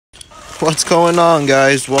What's going on,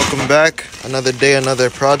 guys? Welcome back. Another day,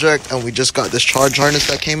 another project, and we just got this charge harness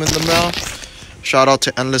that came in the mail. Shout out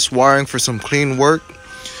to Endless Wiring for some clean work.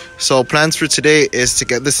 So plans for today is to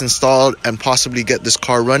get this installed and possibly get this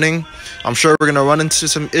car running. I'm sure we're gonna run into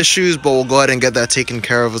some issues, but we'll go ahead and get that taken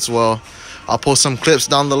care of as well. I'll post some clips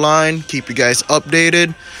down the line, keep you guys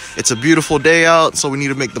updated. It's a beautiful day out, so we need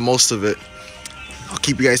to make the most of it. I'll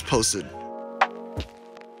keep you guys posted.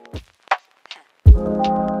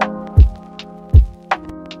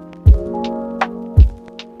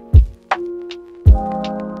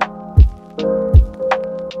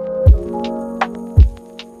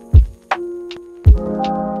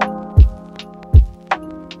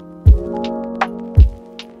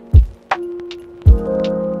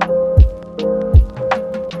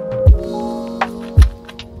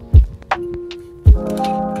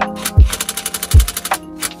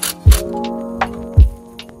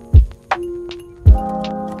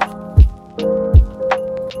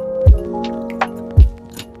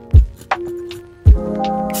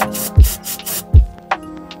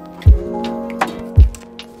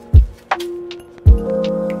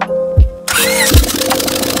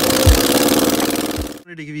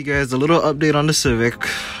 To give you guys a little update on the Civic.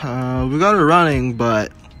 We got it running,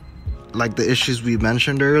 but like the issues we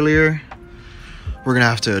mentioned earlier, we're gonna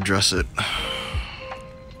have to address it.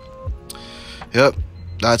 Yep,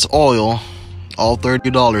 that's oil, all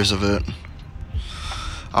 $30 of it.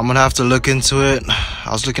 I'm gonna have to look into it.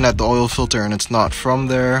 I was looking at the oil filter and it's not from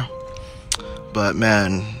there, but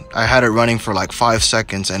man, I had it running for like 5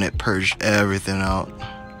 seconds and it purged everything out.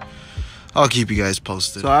 I'll keep you guys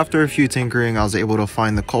posted. So after a few tinkering, I was able to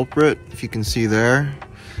find the culprit. If you can see there,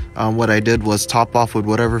 what I did was top off with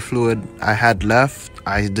whatever fluid I had left.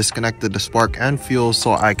 I disconnected the spark and fuel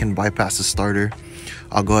so I can bypass the starter.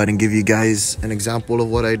 I'll go ahead and give you guys an example of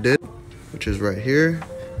what I did, which is right here.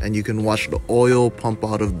 And you can watch the oil pump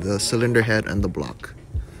out of the cylinder head and the block.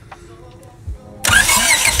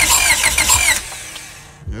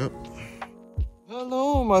 Yep.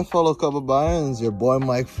 Hello, my fellow Kababayans, your boy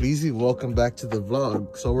Mike Fleazy. Welcome back to the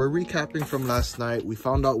vlog. So we're recapping from last night. We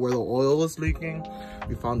found out where the oil was leaking.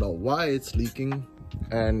 We found out why it's leaking.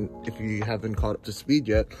 And if you haven't caught up to speed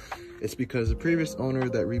yet, it's because the previous owner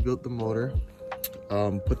that rebuilt the motor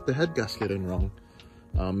put the head gasket in wrong.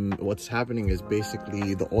 What's happening is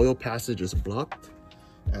basically the oil passage is blocked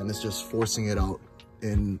and it's just forcing it out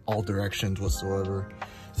in all directions whatsoever.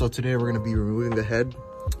 So today we're going to be removing the head,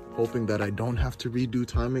 hoping that I don't have to redo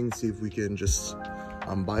timing, see if we can just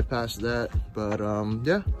bypass that. But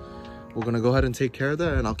yeah, we're gonna go ahead and take care of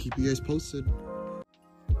that and I'll keep you guys posted.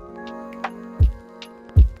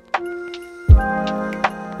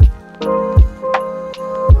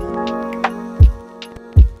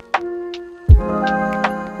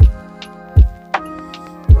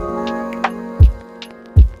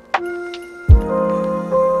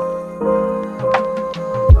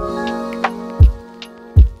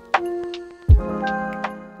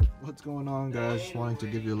 What's going on, guys? Just wanting to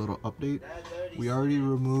give you a little update. We already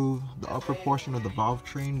removed the upper portion of the valve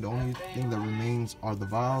train. The only thing that remains are the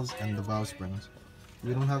valves and the valve springs.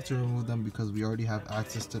 We don't have to remove them because we already have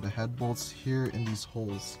access to the head bolts here in these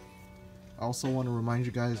holes. I also want to remind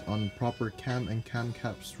you guys on proper cam and cam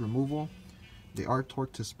caps removal. They are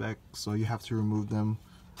torqued to spec, so you have to remove them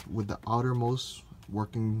with the outermost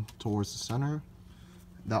working towards the center.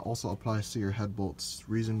 That also applies to your head bolts.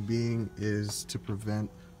 Reason being is to prevent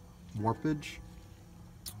warpage.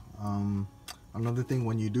 Another thing,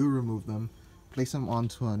 when you do remove them, place them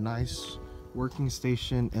onto a nice working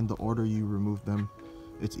station in the order you remove them.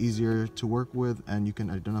 It's easier to work with and you can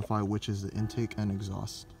identify which is the intake and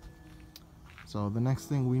exhaust. So the next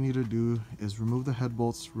thing we need to do is remove the head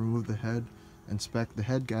bolts, remove the head, inspect the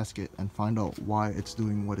head gasket and find out why it's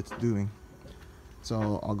doing what it's doing.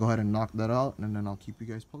 So I'll go ahead and knock that out and then I'll keep you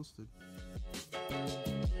guys posted.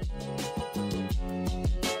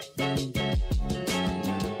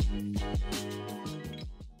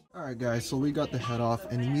 Alright guys, so we got the head off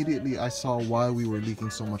and immediately I saw why we were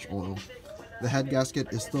leaking so much oil. The head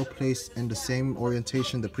gasket is still placed in the same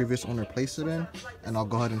orientation the previous owner placed it in, and I'll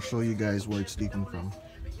go ahead and show you guys where it's leaking from.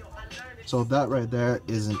 So that right there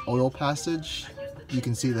is an oil passage. You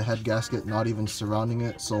can see the head gasket not even surrounding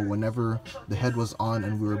it, so whenever the head was on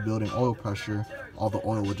and we were building oil pressure, all the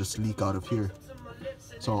oil would just leak out of here.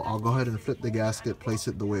 So I'll go ahead and flip the gasket, place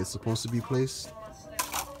it the way it's supposed to be placed,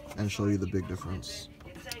 and show you the big difference.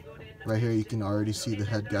 Right here you can already see the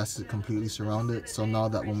head gasket completely surrounded, so now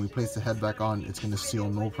that when we place the head back on, it's going to seal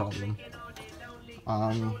no problem.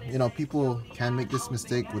 You know, people can make this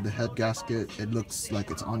mistake with the head gasket. It looks like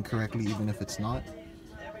it's on correctly even if it's not.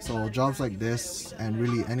 So jobs like this, and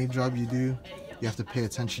really any job you do, you have to pay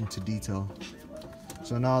attention to detail.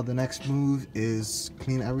 So now the next move is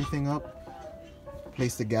clean everything up,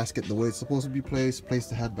 place the gasket the way it's supposed to be placed, place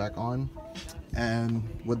the head back on. And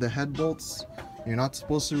with the head bolts, you're not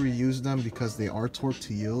supposed to reuse them because they are torqued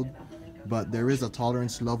to yield, but there is a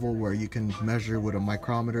tolerance level where you can measure with a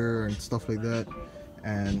micrometer and stuff like that.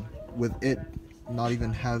 And with it not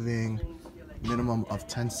even having minimum of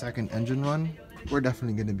 10-second engine run, we're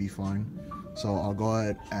definitely going to be fine. So I'll go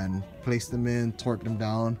ahead and place them in, torque them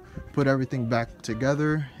down, put everything back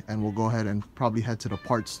together, and we'll go ahead and probably head to the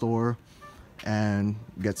parts store and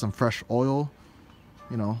get some fresh oil,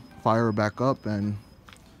 you know, fire her back up and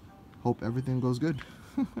hope everything goes good.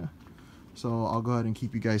 So I'll go ahead and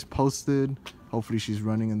keep you guys posted. Hopefully she's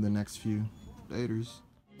running in the next few laters.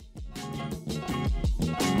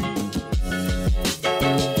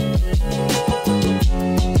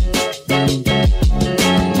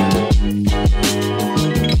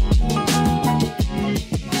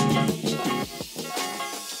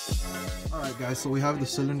 Alright guys, so we have the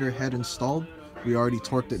cylinder head installed. We already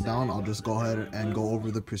torqued it down. I'll just go ahead and go over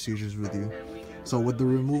the procedures with you. So with the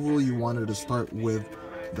removal, you wanted to start with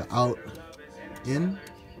the out in.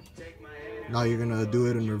 Now you're gonna do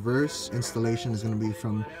it in reverse. Installation is gonna be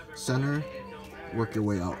from center, work your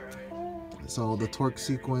way out. So the torque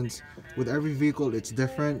sequence with every vehicle, it's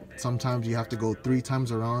different. Sometimes you have to go 3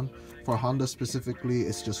 times around. For Honda specifically,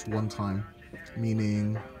 it's just 1 time,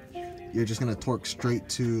 meaning you're just gonna torque straight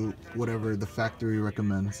to whatever the factory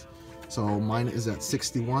recommends. So mine is at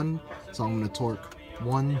 61, so I'm gonna torque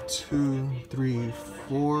 1, 2, 3,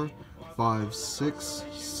 4, 5, 6,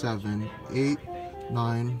 7, 8,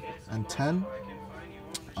 9, and 10.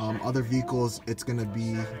 Other vehicles, it's gonna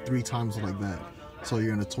be 3 times like that. So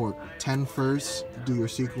you're gonna torque 10 first, do your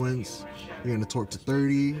sequence, you're gonna torque to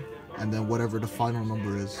 30, and then whatever the final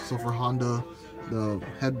number is. So for Honda, the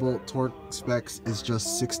head bolt torque specs is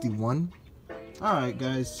just 61. Alright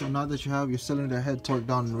guys, so now that you have your cylinder head torqued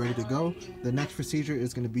down and ready to go, the next procedure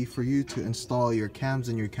is going to be for you to install your cams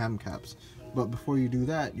and your cam caps. But before you do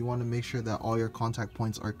that, you want to make sure that all your contact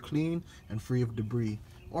points are clean and free of debris,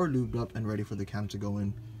 or lubed up and ready for the cam to go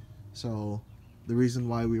in. So the reason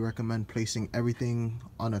why we recommend placing everything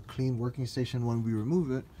on a clean working station when we remove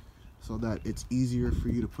it, so that it's easier for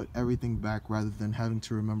you to put everything back rather than having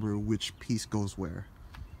to remember which piece goes where.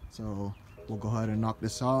 So we'll go ahead and knock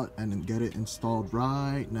this out and then get it installed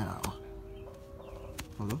right now.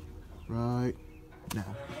 Hello? Right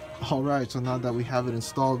now. Alright, so now that we have it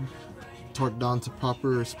installed, torqued down to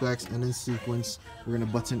proper specs and in sequence, we're going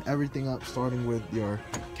to button everything up, starting with your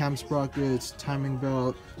cam sprockets, timing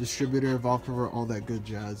belt, distributor, valve cover, all that good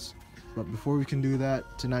jazz. But before we can do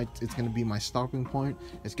that, tonight it's going to be my stopping point.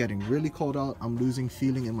 It's getting really cold out. I'm losing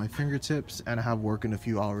feeling in my fingertips and I have work in a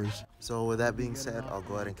few hours. So with that being said, I'll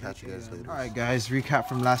go ahead and catch you guys later. Alright guys, recap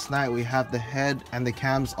from last night. We have the head and the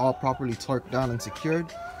cams all properly torqued down and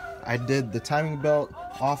secured. I did the timing belt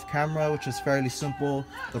off camera, which is fairly simple.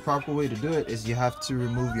 The proper way to do it is you have to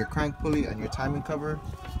remove your crank pulley and your timing cover,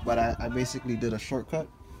 but I basically did a shortcut.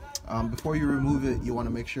 Before you remove it, you want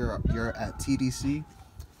to make sure you're at TDC.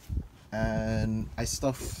 And I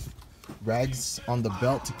stuff rags on the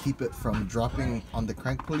belt to keep it from dropping on the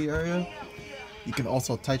crank pulley area. You can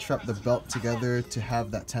also tight strap the belt together to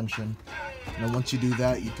have that tension. And then once you do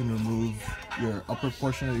that, you can remove your upper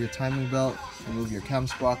portion of your timing belt, remove your cam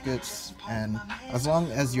sprockets, and as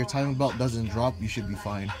long as your timing belt doesn't drop, you should be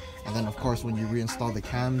fine. And then of course, when you reinstall the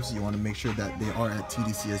cams, you want to make sure that they are at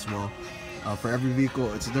TDC as well. For every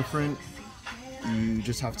vehicle, it's different. You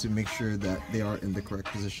just have to make sure that they are in the correct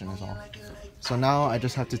position is all. So now I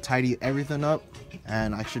just have to tidy everything up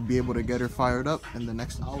and I should be able to get her fired up in the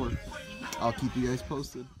next hour. I'll keep you guys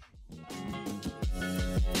posted.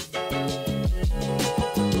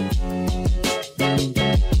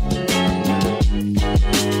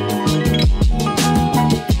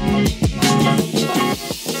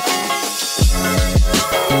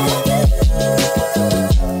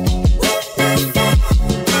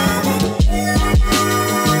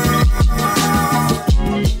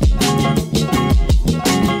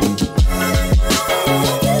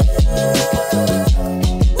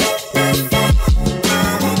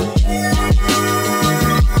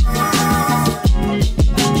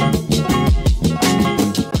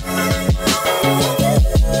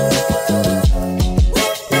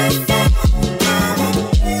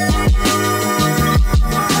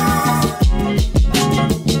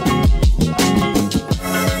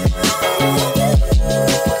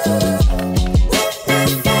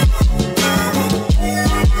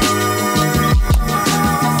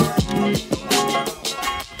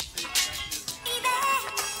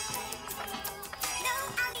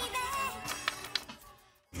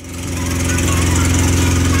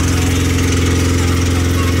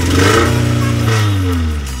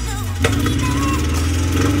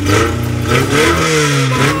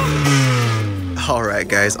 Alright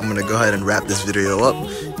guys, I'm gonna go ahead and wrap this video up.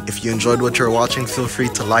 If you enjoyed what you're watching, feel free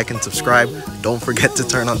to like and subscribe. Don't forget to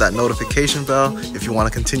turn on that notification bell if you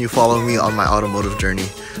want to continue following me on my automotive journey.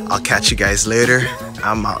 I'll catch you guys later.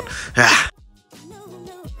 I'm out.